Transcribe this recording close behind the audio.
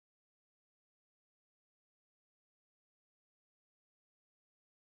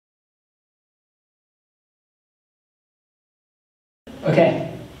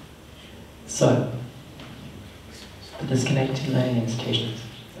Okay, so the disconnected learning institutions.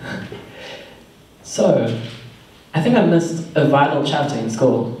 So, I think I missed a vital chapter in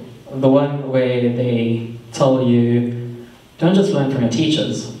school, the one where they tell you, don't just learn from your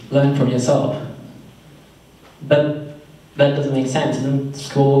teachers, learn from yourself. But that doesn't make sense. Isn't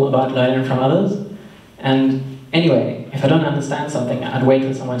school about learning from others? And anyway, if I don't understand something, I'd wait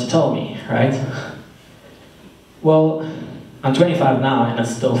for someone to tell me, right? Well, I'm 25 now and I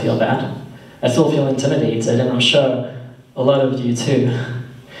still feel that. I still feel intimidated, and I'm sure a lot of you too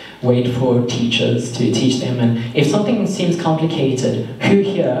wait for teachers to teach them. And if something seems complicated, who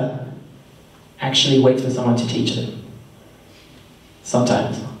here actually waits for someone to teach it?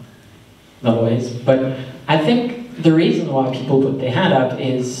 Sometimes, not always. But I think the reason why people put their hand up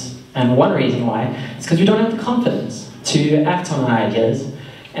is, and one reason why, is because we don't have the confidence to act on our ideas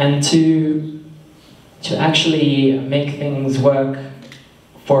and to actually make things work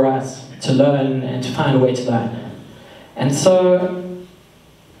for us, to learn and to find a way to learn. And so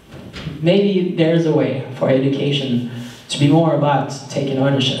maybe there's a way for education to be more about taking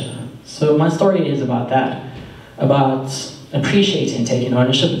ownership. So my story is about that, about appreciating taking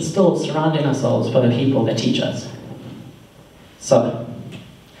ownership, but still surrounding ourselves by the people that teach us. So,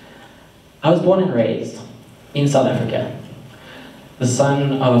 I was born and raised in South Africa, the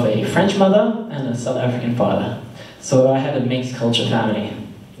son of a French mother and a South African father. So I had a mixed culture family.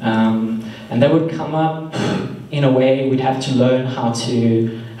 And that would come up in a way we'd have to learn how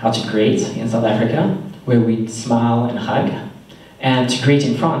to greet in South Africa, where we'd smile and hug, and to greet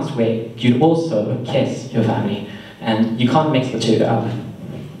in France, where you'd also kiss your family, and you can't mix the two up.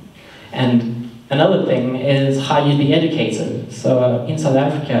 And another thing is how you'd be educated. So in South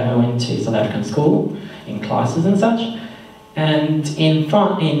Africa, I went to South African school, in classes and such, and in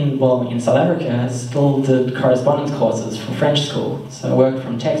South Africa, I still did correspondence courses for French school, so I worked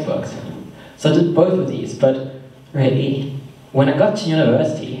from textbooks. So I did both of these, but really, when I got to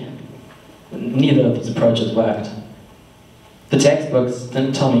university, neither of these approaches worked. The textbooks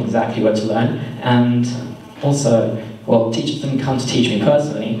didn't tell me exactly what to learn, and also, well, teachers didn't come to teach me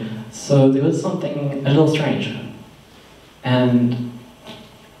personally, so there was something a little strange. And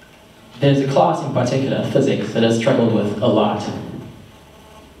there's a class in particular, physics, that I struggled with a lot.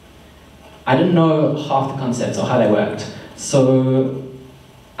 I didn't know half the concepts or how they worked, so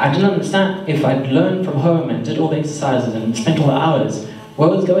I didn't understand if I'd learned from home and did all the exercises and spent all the hours, what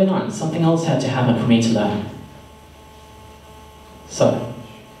was going on? Something else had to happen for me to learn. So,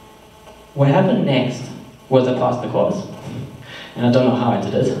 what happened next was I passed the course, and I don't know how I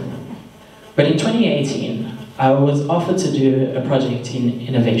did it. But in 2018, I was offered to do a project in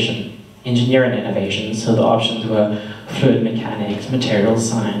innovation, engineering innovation, so the options were fluid mechanics, materials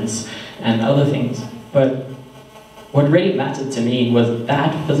science, and other things. But what really mattered to me was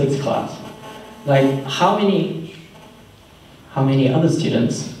that physics class. Like, how many other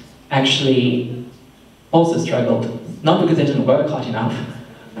students actually also struggled, not because they didn't work hard enough,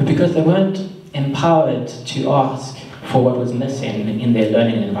 but because they weren't empowered to ask for what was missing in their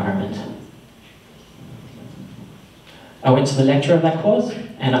learning environment. I went to the lecturer of that course,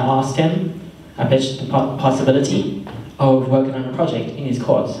 and I asked him, I pitched the possibility of working on a project in his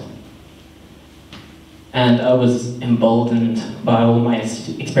course. And I was emboldened by all my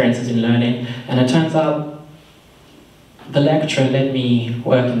experiences in learning, and it turns out the lecturer let me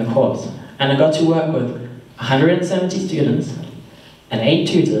work in the course. And I got to work with 170 students and 8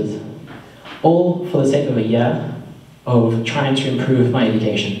 tutors, all for the sake of a year of trying to improve my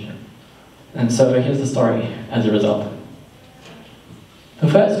education. And so here's the story as a result. The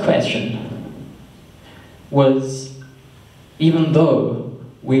first question was, even though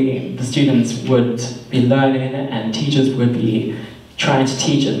the students would be learning and teachers would be trying to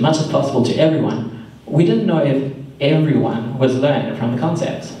teach as much as possible to everyone, we didn't know if everyone was learning from the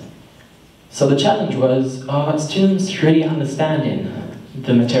concepts. So the challenge was, are students really understanding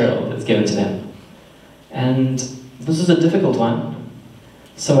the material that's given to them? And this was a difficult one.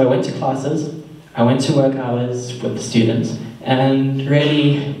 So I went to classes, I went to work hours with the students, and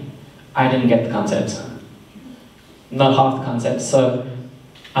really, I didn't get the concepts. Not half the concepts. So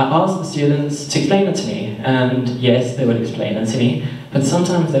I asked the students to explain it to me, and yes, they would explain it to me, but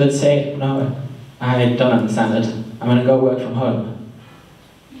sometimes they would say, no, I don't understand it, I'm going to go work from home.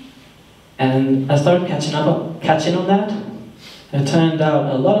 And I started catching on that. It turned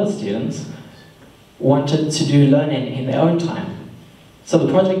out a lot of students wanted to do learning in their own time. So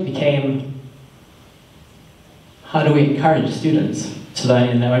the project became, how do we encourage students to learn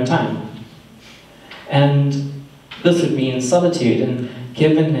in their own time? And this would mean solitude, and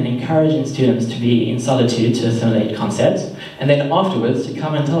given and encouraging students to be in solitude to assimilate concepts, and then afterwards to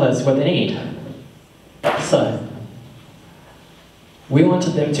come and tell us what they need. So, we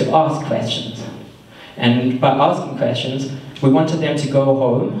wanted them to ask questions. And by asking questions, we wanted them to go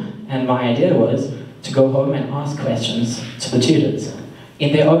home, and my idea was to go home and ask questions to the tutors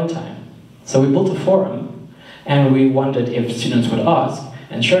in their own time. So we built a forum, and we wondered if students would ask,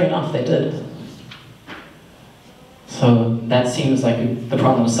 and sure enough, they did. So that seems like the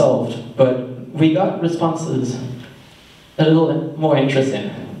problem was solved, but we got responses a little more interesting,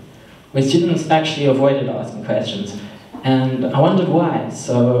 where students actually avoided asking questions. And I wondered why,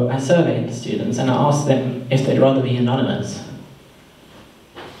 so I surveyed the students and I asked them if they'd rather be anonymous.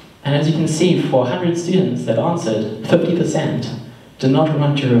 And as you can see, for 100 students that answered, 50% did not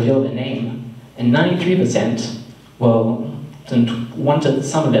want to reveal their name, and 93%, well, wanted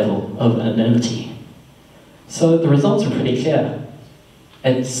some level of anonymity. So the results are pretty clear.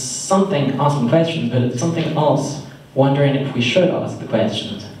 It's something asking questions, but it's something else wondering if we should ask the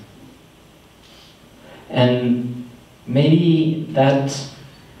questions. And maybe that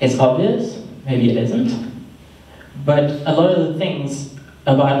is obvious, maybe it isn't, but a lot of the things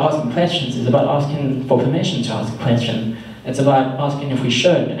about asking questions is about asking for permission to ask a question. It's about asking if we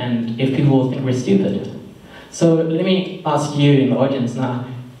should and if people will think we're stupid. So let me ask you in the audience now,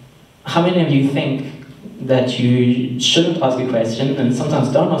 how many of you think that you shouldn't ask a question and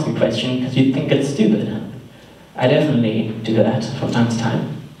sometimes don't ask a question because you think it's stupid? I definitely do that from time to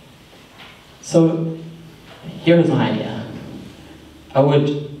time. So here's my idea. I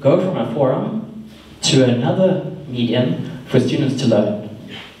would go from a forum to another medium for students to learn.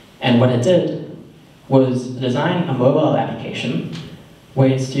 And what I did was design a mobile application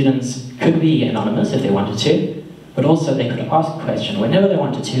where students could be anonymous if they wanted to, but also they could ask a question whenever they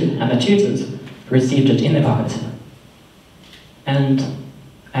wanted to, and the tutors received it in their pocket. And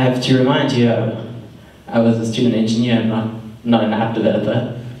I have to remind you, I was a student engineer, not an app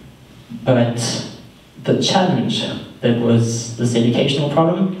developer, but the challenge that was this educational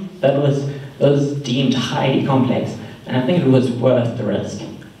problem, that was deemed highly complex, and I think it was worth the risk.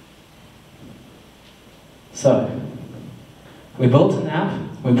 So, we built an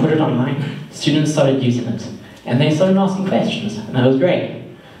app, we put it online, students started using it, and they started asking questions, and that was great.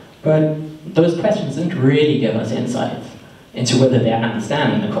 But those questions didn't really give us insights into whether they're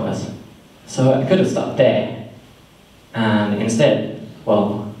understanding the course. So I could have stopped there, and instead,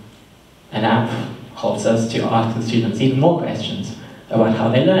 well, an app helps us to ask the students even more questions about how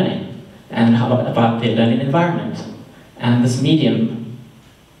they're learning, and about their learning environment. And this medium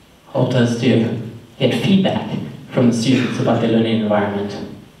helped us to get feedback from the students about their learning environment.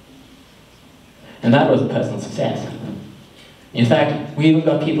 And that was a personal success. In fact, we even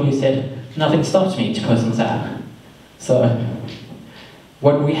got people who said, nothing stops me to post on this app. So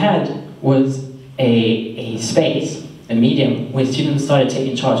what we had was a space, a medium, where students started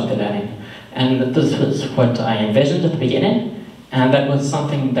taking charge of their learning. And this was what I envisioned at the beginning, and that was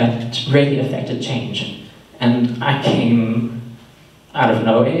something that really affected change. And I came out of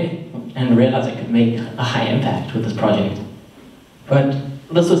nowhere and realized I could make a high impact with this project. But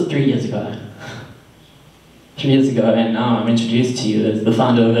this was 3 years ago. 3 years ago, and now I'm introduced to you as the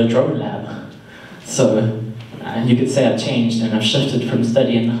founder of a drone lab. So you could say I've changed and I've shifted from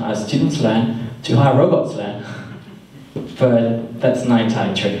studying how students learn to how robots learn. But that's not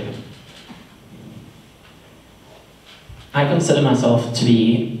entirely true. I consider myself to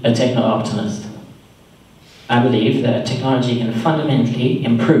be a techno-optimist. I believe that technology can fundamentally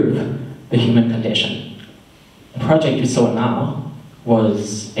improve the human condition. The project you saw now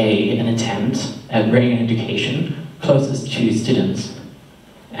was an attempt at bringing education closest to students.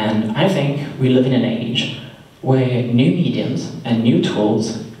 And I think we live in an age where new mediums and new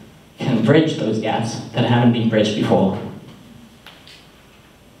tools can bridge those gaps that haven't been bridged before.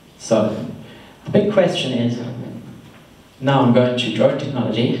 So, the big question is, now I'm going to drone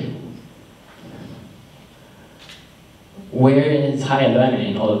technology, where is higher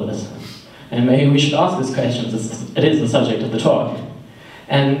learning in all of this? And maybe we should ask this question, it is the subject of the talk.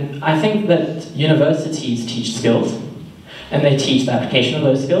 And I think that universities teach skills, and they teach the application of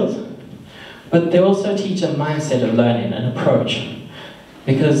those skills, but they also teach a mindset of learning, an approach,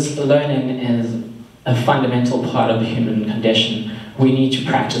 because learning is a fundamental part of the human condition. We need to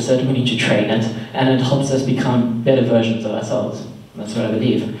practice it, we need to train it, and it helps us become better versions of ourselves. That's what I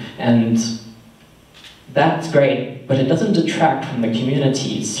believe. And that's great, but it doesn't detract from the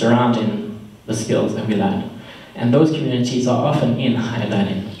communities surrounding the skills that we learn. And those communities are often in higher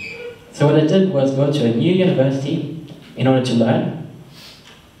learning. So what I did was go to a new university in order to learn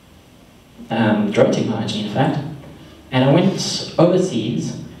drone technology, in fact. And I went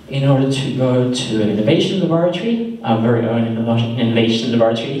overseas in order to go to an innovation laboratory, our very own innovation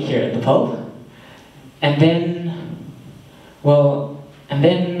laboratory here at the PLV. And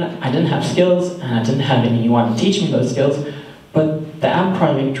then I didn't have skills, and I didn't have anyone to teach me those skills, but the app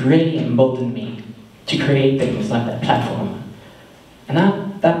project really emboldened me to create things like that platform.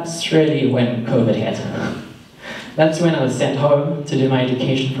 And that's really when COVID hit. That's when I was sent home to do my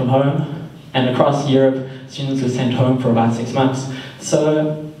education from home, and across Europe, students were sent home for about 6 months.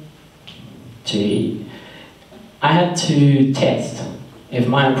 So, I had to test if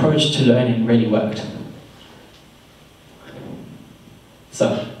my approach to learning really worked.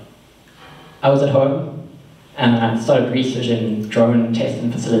 So, I was at home, and I started researching drone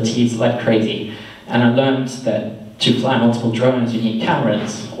testing facilities like crazy. And I learned that to fly multiple drones, you need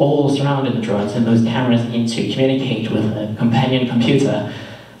cameras all surrounding the drones, and those cameras need to communicate with a companion computer.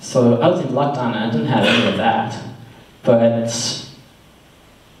 So I was in lockdown, and I didn't have any of that. But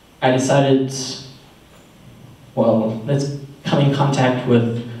I decided, well, let's come in contact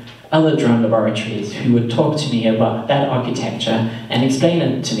with other drone laboratories who would talk to me about that architecture and explain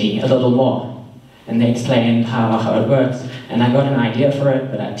it to me a little more. And they explained how it works, and I got an idea for it,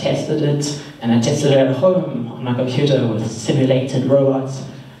 but I tested it, and I tested it at home on my computer with simulated robots,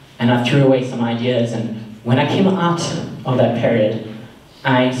 and I threw away some ideas, and when I came out of that period,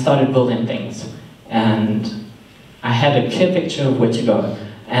 I started building things, and I had a clear picture of where to go,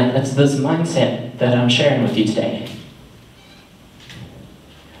 and it's this mindset that I'm sharing with you today.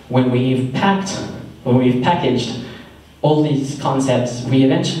 When we've packaged all these concepts, we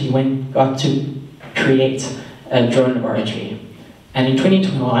eventually got to create a drone laboratory. And in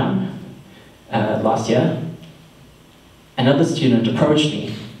 2021, last year, another student approached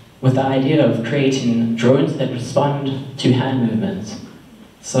me with the idea of creating drones that respond to hand movements.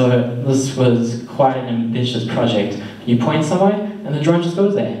 So this was quite an ambitious project. You point somewhere, and the drone just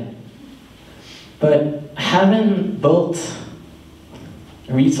goes there. But having built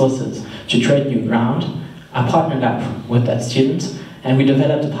resources to tread new ground, I partnered up with that student, and we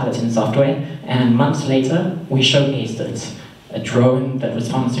developed a piloting software, and months later, we showcased it, a drone that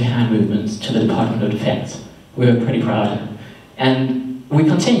responds to hand movements to the Department of Defense. We were pretty proud. And we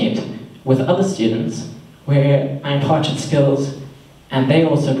continued with other students, where I imparted skills, and they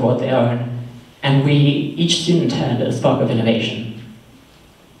also brought their own, and each student had a spark of innovation.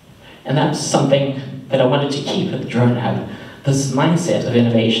 And that's something that I wanted to keep at the Drone Lab, this mindset of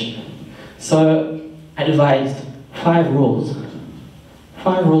innovation. So I devised 5 rules.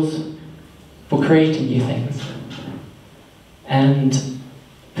 5 rules for creating new things. And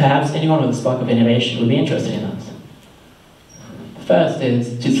perhaps anyone with a spark of innovation would be interested in those. The first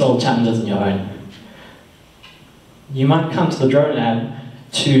is to solve challenges on your own. You might come to the Drone Lab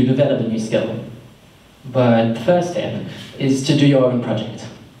to develop a new skill, but the first step is to do your own project.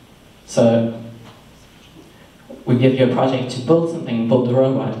 So we give you a project to build something, build a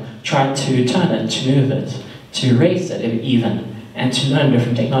robot, try to turn it, to move it, to race it even, and to learn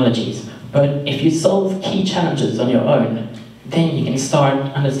different technologies. But if you solve key challenges on your own, then you can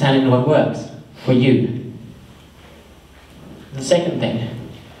start understanding what works for you. The second thing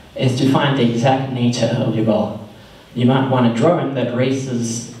is to find the exact nature of your goal. You might want a drone that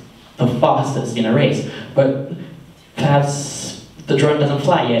races the fastest in a race, but perhaps the drone doesn't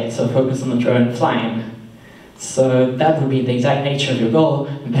fly yet, so focus on the drone flying. So that would be the exact nature of your goal,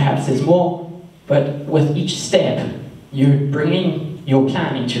 and perhaps there's more, but with each step, you're bringing your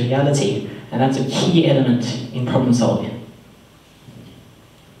plan into reality, and that's a key element in problem solving.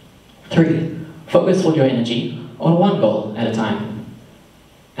 3, focus all your energy on one goal at a time.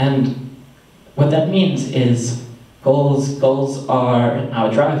 And what that means is goals are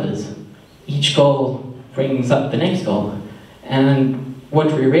our drivers. Each goal brings up the next goal. And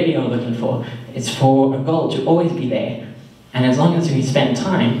what we really are looking for is for a goal to always be there. And as long as we spend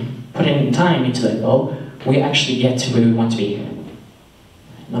time, putting time into that goal, we actually get to where we want to be.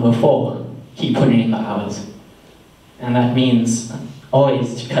 Number 4, keep putting in the hours. And that means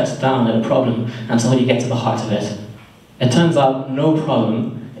always to cut down at a problem until you get to the heart of it. It turns out no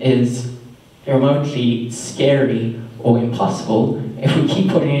problem is remotely scary or impossible if we keep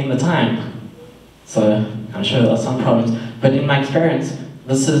putting in the time. So I'm sure there are some problems, but in my experience,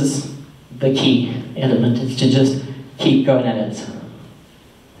 this is the key element, is to just keep going at it.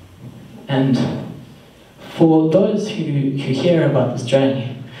 And for those who hear about this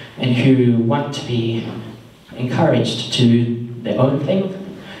journey and who want to be encouraged to do their own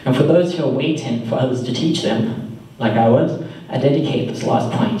thing, and for those who are waiting for others to teach them, like I was, I dedicate this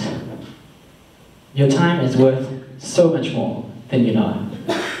last point. Your time is worth so much more than you know.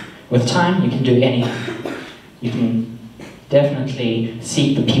 With time, you can do anything. You can definitely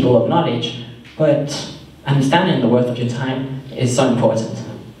seek the people of knowledge, but understanding the worth of your time is so important.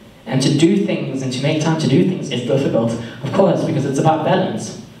 And to do things and to make time to do things is difficult, of course, because it's about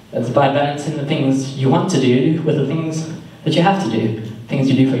balance. It's about balancing the things you want to do with the things that you have to do. Things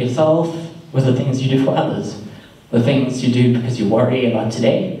you do for yourself with the things you do for others. The things you do because you worry about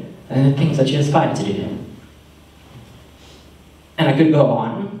today, and the things that you aspire to do. And I could go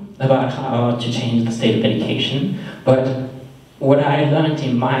on about how to change the state of education, but what I learned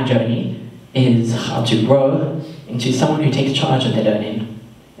in my journey is how to grow into someone who takes charge of their learning.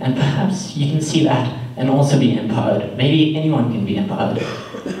 And perhaps you can see that and also be empowered. Maybe anyone can be empowered.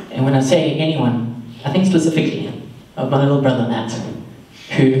 And when I say anyone, I think specifically of my little brother Matt,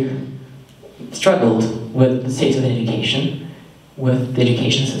 who struggled with the state of education, with the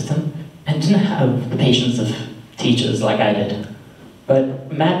education system, and didn't have the patience of teachers like I did.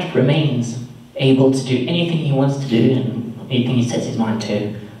 But Matt remains able to do anything he wants to do and anything he sets his mind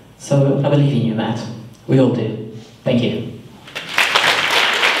to. So I believe in you, Matt. We all do. Thank you.